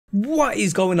What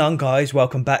is going on, guys?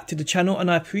 Welcome back to the channel and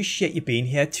I appreciate you being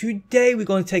here. Today we're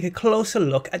going to take a closer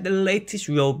look at the latest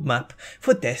roadmap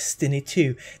for Destiny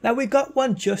 2. Now we got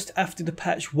one just after the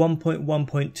patch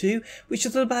 1.1.2, which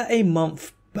is about a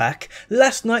month back.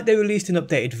 Last night they released an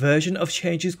updated version of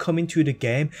changes coming to the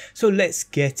game, so let's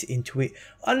get into it.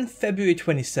 On February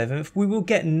 27th we will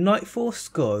get Nightfall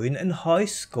scoring and high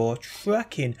score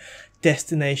tracking,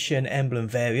 Destination emblem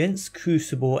variants,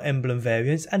 Crucible emblem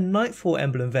variants and Nightfall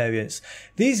emblem variants.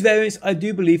 These variants I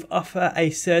do believe offer a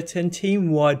certain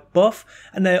team-wide buff,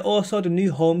 and they are also the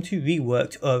new home to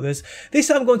reworked auras.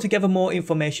 This I'm going to gather more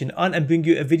information on and bring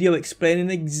you a video explaining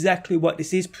exactly what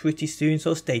this is pretty soon,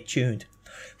 so stay tuned.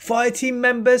 Fireteam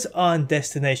members on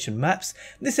destination maps.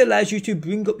 This allows you to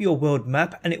bring up your world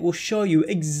map and it will show you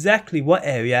exactly what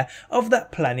area of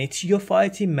that planet your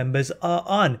fireteam members are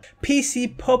on.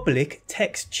 PC public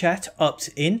text chat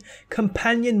opt-in,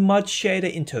 companion mod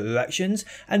shader interactions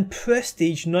and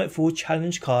prestige Nightfall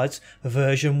challenge cards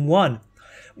version 1.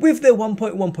 With the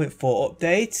 1.1.4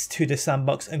 updates to the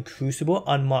sandbox and Crucible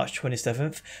on March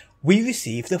 27th, we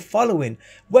received the following: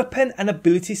 weapon and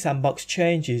ability sandbox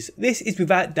changes. This is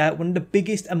without doubt one of the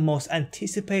biggest and most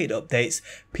anticipated updates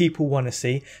people want to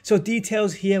see, so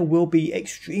details here will be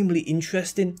extremely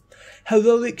interesting.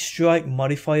 Heroic strike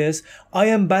modifiers,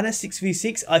 Iron Banner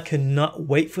 6v6, I cannot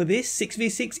wait for this.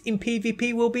 6v6 in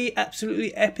PvP will be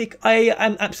absolutely epic, I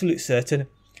am absolutely certain.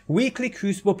 Weekly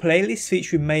Crucible playlist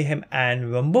featuring Mayhem and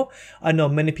Rumble. I know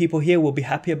many people here will be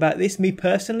happy about this. Me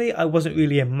personally, I wasn't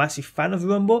really a massive fan of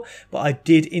Rumble, but I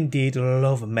did indeed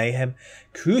love Mayhem.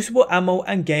 Crucible ammo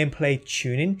and gameplay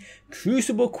tuning.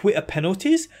 Crucible quitter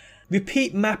penalties.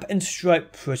 Repeat map and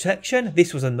strike protection.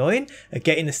 This was annoying.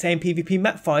 Getting the same PvP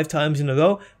map 5 times in a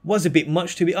row was a bit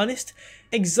much, to be honest.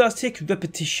 Exotic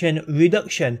repetition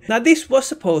reduction. Now this was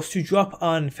supposed to drop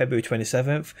on February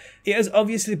 27th. It has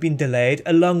obviously been delayed,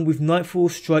 along with Nightfall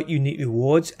strike unique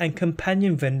rewards and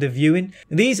companion vendor viewing.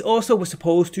 These also were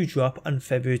supposed to drop on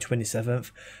February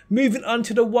 27th. Moving on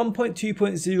to the 1.2.0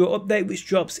 update, which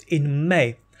drops in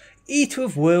May. Eater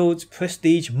of Worlds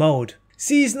prestige mode.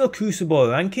 Seasonal Crucible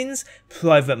rankings,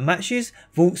 private matches,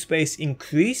 vault space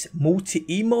increase,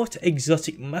 multi-emote,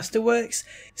 exotic masterworks,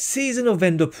 seasonal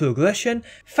vendor progression,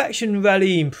 faction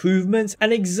rally improvements,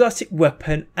 and exotic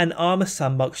weapon and armor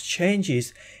sandbox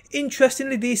changes.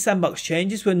 Interestingly, these sandbox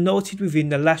changes were noted within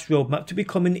the last roadmap to be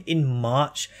coming in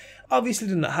March. Obviously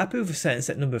they're not happy with a certain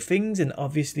set number of things and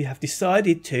obviously have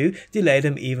decided to delay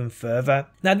them even further.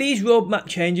 Now these roadmap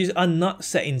changes are not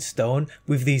set in stone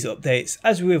with these updates.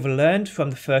 As we have learned from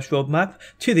the first roadmap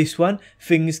to this one,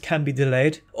 things can be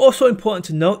delayed. Also important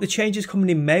to note, the changes coming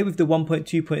in May with the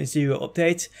 1.2.0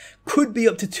 update could be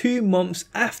up to 2 months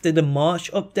after the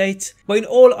March update. But in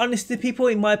all honesty people,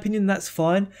 in my opinion that's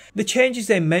fine. The changes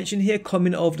they mention here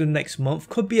coming over the next month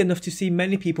could be enough to see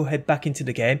many people head back into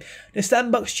the game. The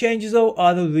sandbox changes though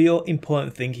are the real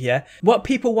important thing here. What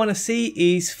people want to see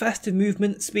is faster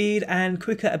movement speed and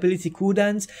quicker ability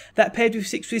cooldowns. That paired with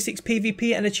 6v6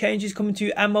 PvP and the changes coming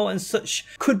to ammo and such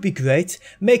could be great,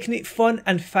 making it fun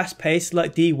and fast paced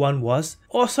like D1 was.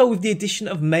 Also with the addition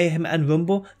of Mayhem and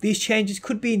Rumble, these changes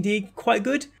could be indeed quite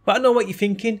good, but I know what you're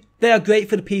thinking. They are great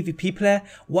for the PvP player.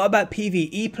 What about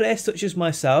PvE players such as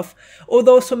myself?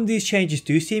 Although some of these changes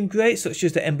do seem great, such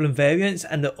as the emblem variants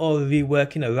and the aura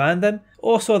reworking around them,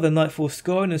 also the Nightfall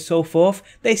scoring and so forth,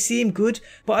 they seem good,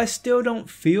 but I still don't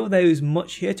feel there is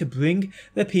much here to bring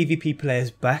the PvP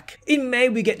players back. In May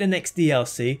we get the next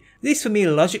DLC. This for me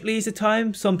logically is the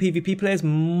time some PvP players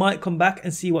might come back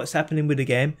and see what's happening with the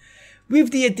game.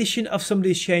 With the addition of some of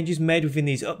these changes made within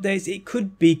these updates, it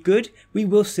could be good, we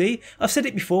will see. I've said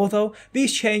it before though,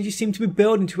 these changes seem to be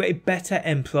building to a better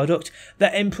end product.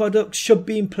 That end product should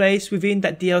be in place within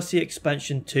that DLC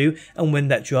expansion too, and when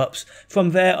that drops.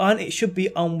 From there on it should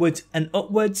be onwards and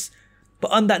upwards.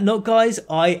 But on that note guys,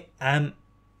 I am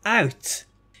out.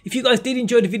 If you guys did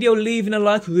enjoy the video, leaving a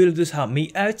like really does help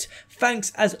me out.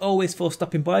 Thanks as always for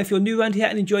stopping by. If you're new around here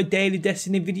and enjoy daily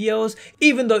Destiny videos,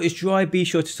 even though it's dry, be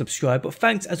sure to subscribe. But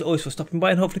thanks as always for stopping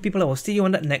by, and hopefully people, I will see you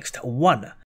on that next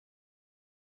one.